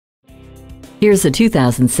Here's a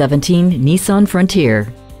 2017 Nissan Frontier.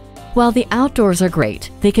 While the outdoors are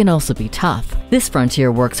great, they can also be tough. This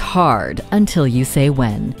Frontier works hard until you say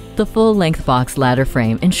when. The full-length box ladder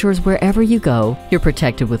frame ensures wherever you go, you're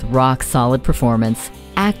protected with rock-solid performance.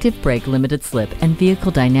 Active brake limited slip and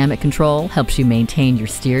vehicle dynamic control helps you maintain your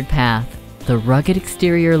steered path. The rugged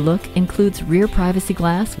exterior look includes rear privacy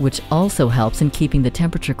glass, which also helps in keeping the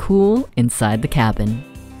temperature cool inside the cabin.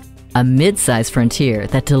 A mid-size Frontier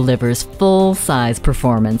that delivers full-size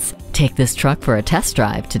performance. Take this truck for a test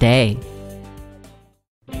drive today.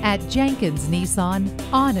 At Jenkins Nissan,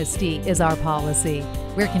 honesty is our policy.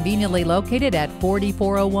 We're conveniently located at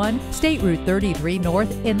 4401 State Route 33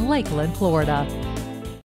 North in Lakeland, Florida.